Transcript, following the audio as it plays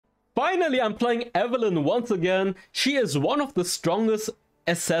finally, I'm playing Evelynn once again. She is one of the strongest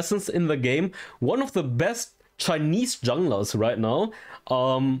assassins in the game, one of the best Chinese junglers right now.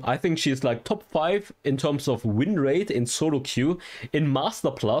 I think she's like top 5 in terms of win rate in solo queue in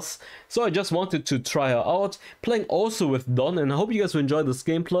Master Plus. So I just wanted to try her out, playing also with Don, and I hope you guys will enjoy this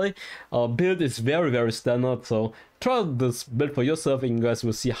gameplay. Build is very standard, so try out this build for yourself and you guys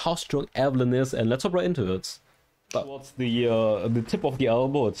will see how strong Evelynn is, and let's hop right into it. Towards the tip of the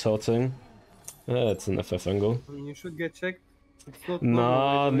elbow, it's hurting. It's an FF angle. You should get checked.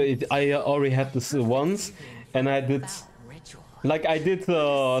 Nah, I already had this once, and I did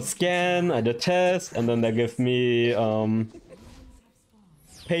scan, I did test, and then they give me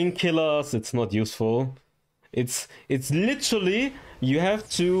painkillers. It's not useful. It's literally you have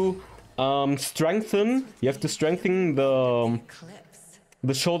to strengthen. You have to strengthen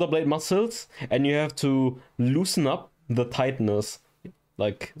the shoulder blade muscles, and you have to loosen up the tightness.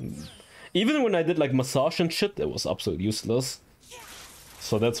 Like, even when I did like massage and shit, it was absolutely useless.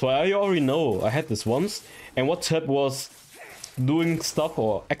 So that's why I already know. I had this once, and what helped was doing stuff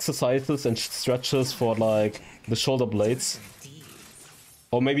or exercises and stretches for like the shoulder blades,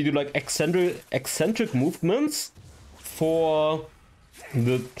 or maybe do like eccentric movements for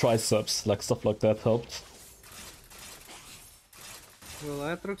the triceps, like stuff like that helped.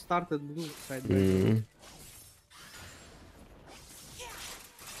 Well, Atrox started blue side.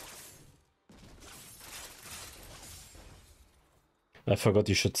 I forgot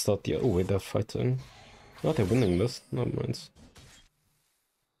you should start the... Oh wait, they're fighting. Oh, they're winning this. Never mind.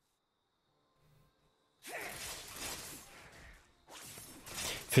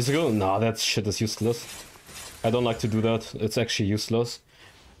 Physical? Nah, that shit is useless. I don't like to do that. It's actually useless.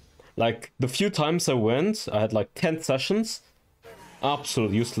 Like, the few times I went, I had like 10 sessions.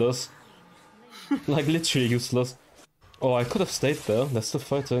 Absolutely useless. Like, literally useless. Oh, I could have stayed there. They're still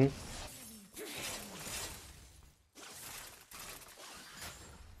fighting.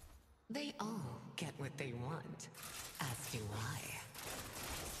 They all get what they want, as do I.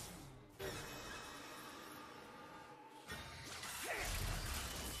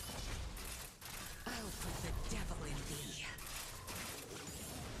 I'll put the devil in thee.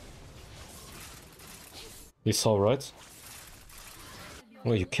 He's alright.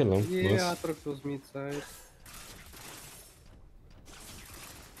 Oh, you kill him. Yeah, Nice. Atrox was mid side.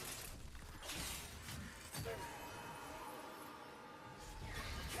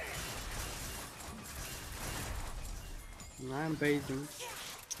 I'm baiting.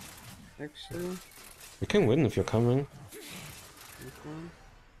 Actually. You can win if you're coming.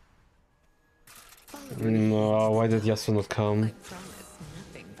 No, why did Yasuo not come?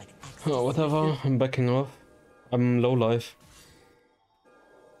 Oh, whatever, I'm backing off. I'm low life.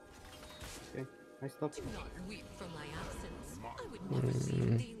 Okay, I stopped. Do not weep for my absence. I would never see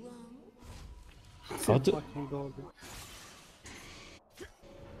thee long. How do... Fucking dog.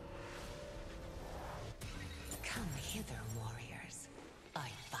 Come hither, warriors. I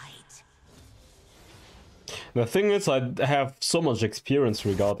fight. The thing is, I have so much experience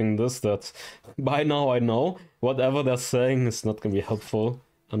regarding this that by now I know whatever they're saying is not gonna be helpful,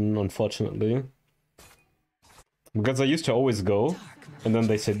 unfortunately. Because I used to always go, and then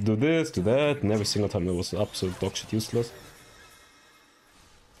they said do this, do that, and every single time it was absolute dogshit useless.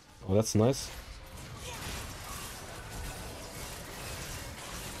 Oh, that's nice.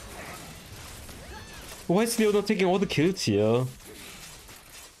 Why is Leo not taking all the kills here?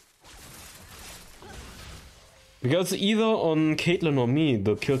 Because either on Caitlyn or me,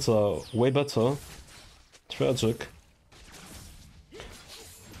 the kills are way better. Tragic.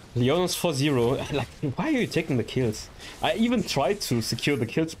 Leona's 4-0. Like, why are you taking the kills? I even tried to secure the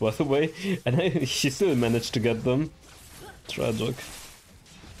kills, by the way, and she still managed to get them. Tragic.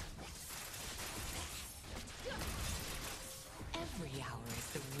 Every hour is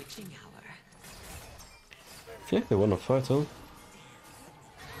the witching hour. I feel like they wanna fight, huh?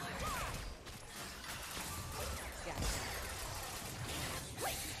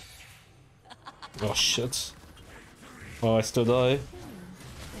 Oh shit. Oh, I still die.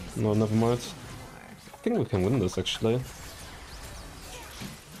 No, never mind. I think we can win this actually.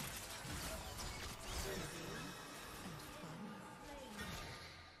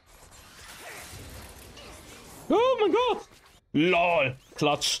 Oh my god! LOL!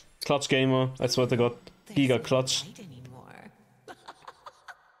 Clutch. Clutch gamer. I swear to god. Giga clutch. Fight anymore.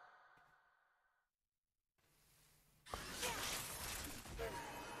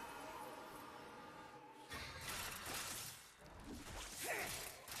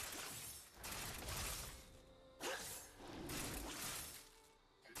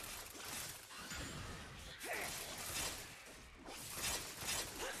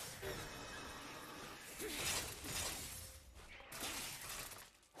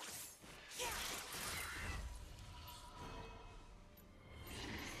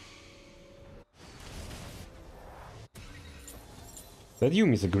 That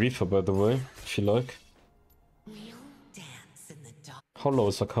Yumi's a griefer, by the way, if you like. We'll dance in the dark. How low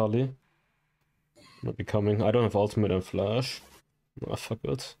is Akali? Not becoming. I don't have ultimate and flash. Ah, fuck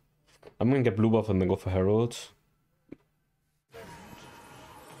it. I'm gonna get blue buff and then go for Herald.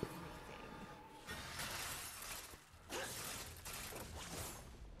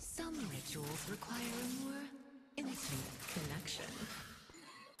 Some rituals require a more intimate connection.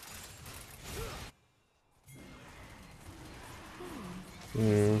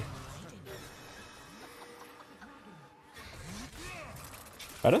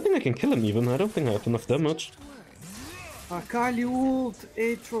 I don't think I can kill him even. I don't think I have enough damage. Akali ult,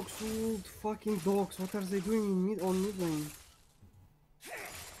 Aatrox ult, fucking dogs. What are they doing in mid lane?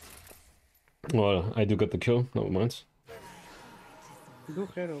 Well, I do get the kill. Never mind. Do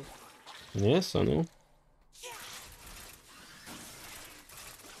Herald. Yes, I know.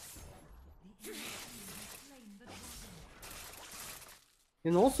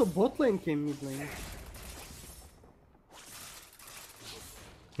 And also bot lane came mid lane.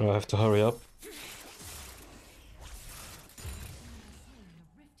 I have to hurry up.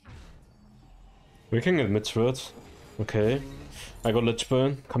 We can get mid turret. Okay. I got Lich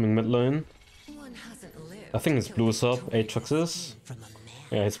Burn coming mid lane. One hasn't lived I think his blue's up. Aatrox is. from a man.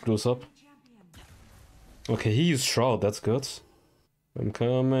 Yeah, his blue's up. Okay, he used Shroud. That's good. I'm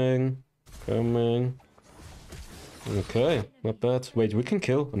coming. Coming. Okay, not bad. Wait, we can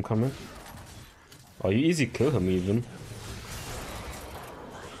kill. I'm coming. Oh, you easy kill him even.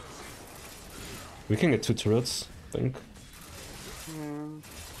 We can get 2 turrets, I think.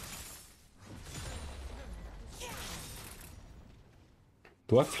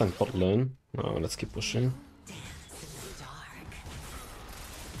 Do I flank bot lane? No, let's keep pushing. Dance in the dark.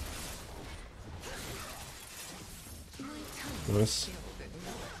 My tongue Nice. filled with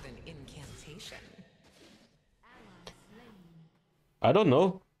more than incantation. I don't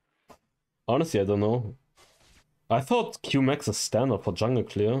know. Honestly, I don't know. I thought Q-Max is standard for jungle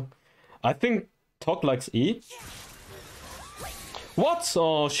clear. I think Tok likes E. What?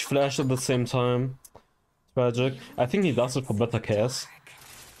 Oh, she flashed at the same time. Tragic. I think he does it for better chaos.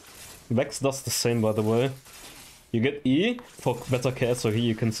 Vex does the same, by the way. You get E for better chaos, so here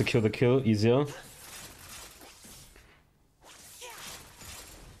you can secure the kill easier.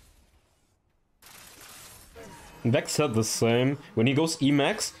 Vex said the same. When he goes E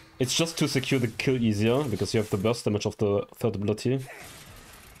max, it's just to secure the kill easier, because you have the burst damage of the third ability.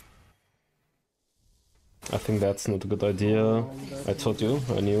 I think that's not a good idea. I told you,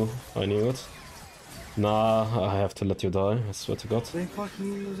 I knew it. Nah, I have to let you die, I swear to god. They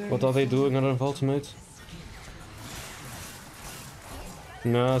fucking use What are they doing? I don't have ultimate.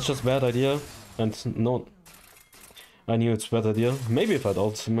 Nah, it's just bad idea. And no, I knew it's bad idea. Maybe if I had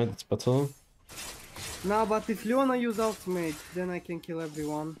ultimate, it's better. Nah, but if Leona use ultimate, then I can kill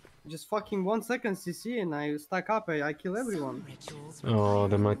everyone. Just fucking 1 second CC and I stack up, I kill everyone. Rituals Oh,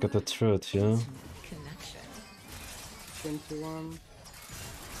 they might get the turret, yeah. connection. 21.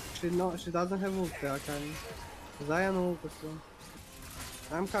 She doesn't have ult, Akali. Zaya no ult, so.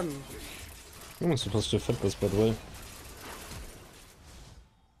 I'm coming. I'm supposed to fit this, by the way.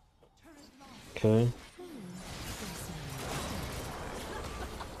 Okay.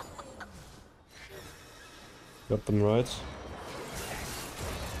 Got them right.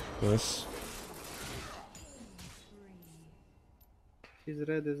 Nice. His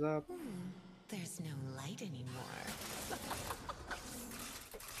red is up. There's no light anymore.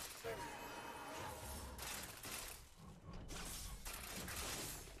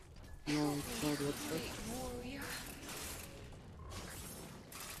 No, it's not what's that. Warrior.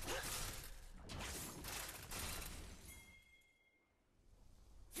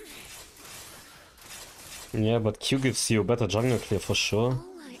 Yeah, but Q gives you better jungle clear for sure. All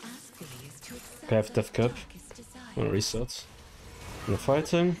I ask thee is to accept Okay, I have death cap. darkest desire. I'm gonna reset. No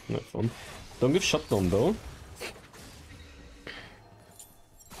fighting. No fun. Don't give shutdown though.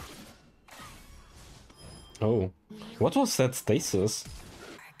 Oh. What was that stasis?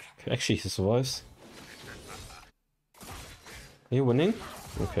 Okay, actually, he survives. Are you winning?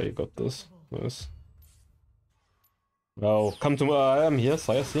 Okay, you got this. Nice. Oh, come to I am here.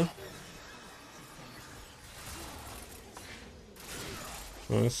 Sire's here.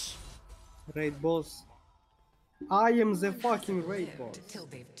 Nice. Raid boss. I am the fucking raid boss. Till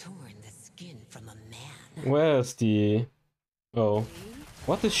they've torn the skin from a man. Where's the... Oh.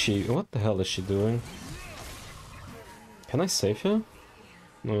 What is she... What the hell is she doing? Can I save her?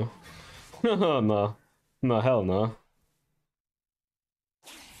 No. No. No, hell no.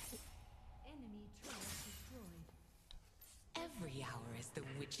 Every hour is the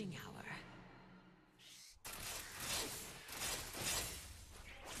witching hour.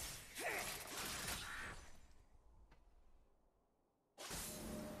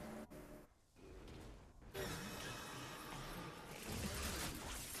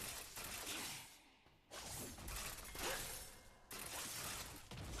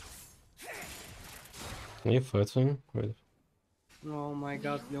 Are you fighting? Wait. Oh my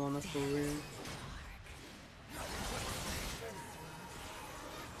god, Leona's so weird.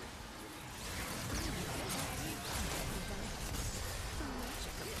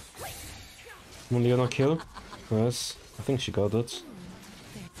 Will Leona kill? Yes. I think she got it.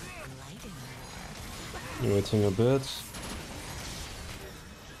 Waiting a bit.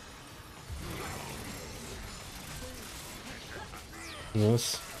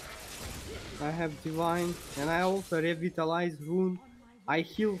 Yes. I have divine, and I also revitalize rune. I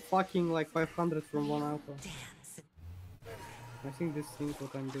heal fucking like 500 from one auto. I think this thing's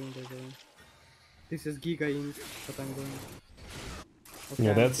what I'm doing by the way. This is Giga Ink, what I'm doing. Okay, Yeah,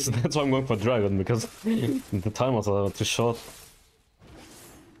 I'm that's kidding. why I'm going for Dragon, because the timers are too short.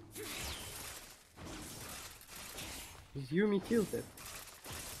 Is Yumi tilted?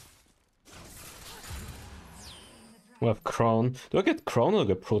 We have Crown. Do I get Crown or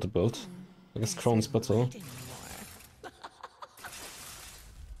get Proto build? I guess Crown's better.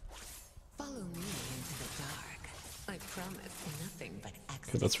 Follow me into the dark. I promise nothing but Okay,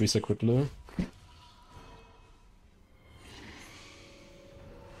 ecstasy. let's reset quickly.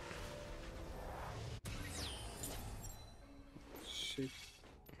 Shit.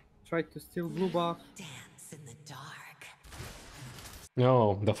 Tried to steal blue buff. Dance in the dark.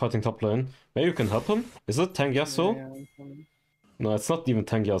 No, they're fighting top lane. Maybe you can help him? Is it Tank Yasuo? Yeah, I'm coming. No, it's not even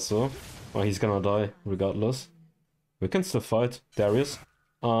Tank Yasuo. Oh, he's gonna die, regardless. We can still fight. Darius.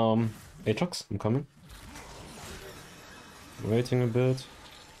 Aatrox, I'm coming. Waiting a bit.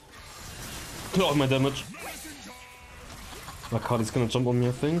 Oh, my damage. My card is gonna jump on me,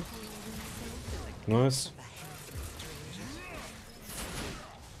 I think. Nice.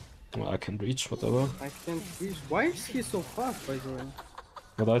 Well, I can reach, whatever. I can't reach. Why is he so fast, by the way?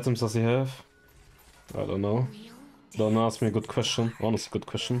 What items does he have? I don't know. Don't ask me a good question. Honestly, good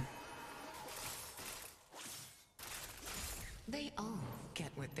question. They all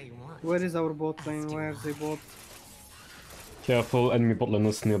get what they want. Where is our bot lane? Where is the bot? Careful, enemy bot lane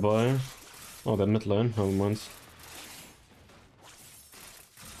is nearby. Oh, they're mid lane, never mind.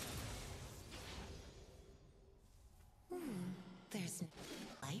 There's no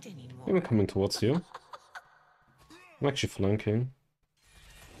light anymore. I'm coming towards you. I'm actually flanking.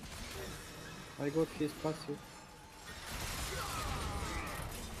 I got his passive.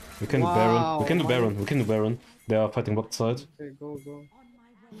 We can do Baron. We Wow, can do my- Baron. We can do Baron. They are fighting bot side. Okay, go, go.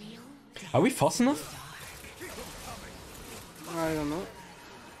 Are we fast enough? I don't know.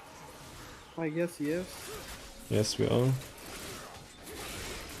 I guess yes. Yes, we are.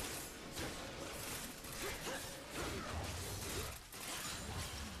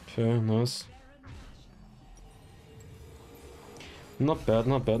 Okay, nice. Not bad,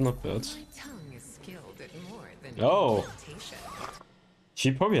 not bad, not bad. My tongue is skilled at more than Oh. incantation.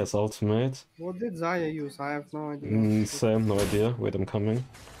 She probably has ultimate. What did Zaya use? I have no idea. Same, no idea. Wait, I'm coming.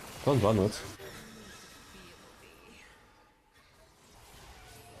 Don't run it.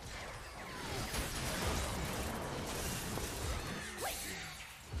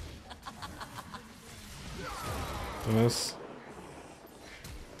 Yes.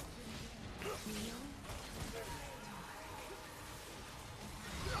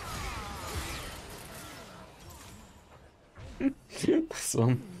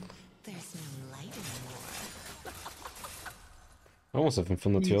 So, There's no light anymore. I almost have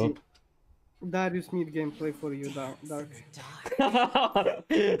infinity Easy. up. Darius mid gameplay for you, Dark. Dark.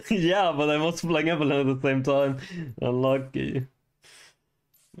 Yeah, but I was playing Evelynn at the same time. Unlucky.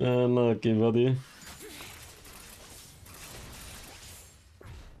 Unlucky, buddy.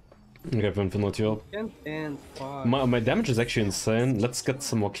 Okay, I have infinity up. Can't end. Fuck. My damage is actually insane. Let's get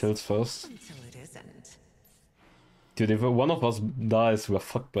some more kills first. Until it isn't. Dude, if one of us dies, we're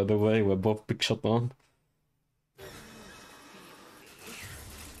fucked, by the way. We're both big shot now.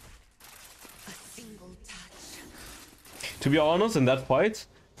 A single touch. To be honest, in that fight,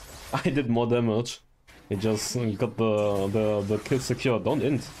 I did more damage. He just got the kill secure. Don't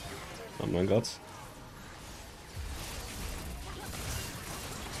int. Oh my god.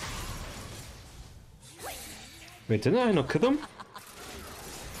 Wait, didn't I not kill him?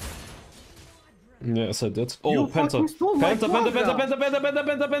 Yes, I did. Oh, You Penta. fucking stole my Penta, Penta, Penta, quadra. Penta, Penta, Penta,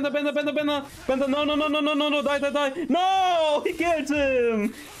 Penta, Penta, Penta, Penta, Penta, Penta, no, no, no, no, no, no, no, die, die, die. No, he killed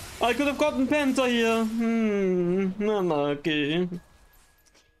him. I could have gotten Penta here. Unlucky.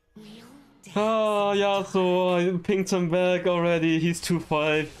 Ah, yeah, so I pinged him back already. He's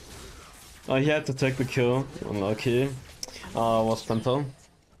 2-5. He had to take the kill. Unlucky. Was Penta.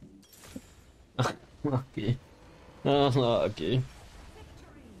 Unlucky. Unlucky.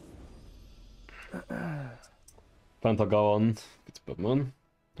 Penta go on. It's Batman.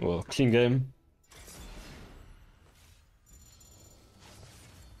 Well, clean game.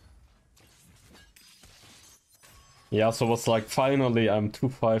 Yeah, so it was like, finally I'm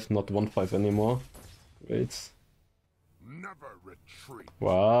 2-5, not 1-5 anymore. Great. Never retreat.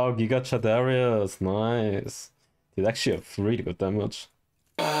 Wow, Giga Chat Darius, nice. Did actually have really good damage.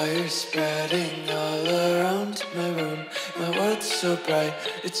 Fire spreading all around my room. My world's so bright,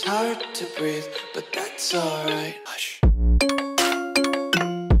 it's hard to breathe, but that's alright. Hush.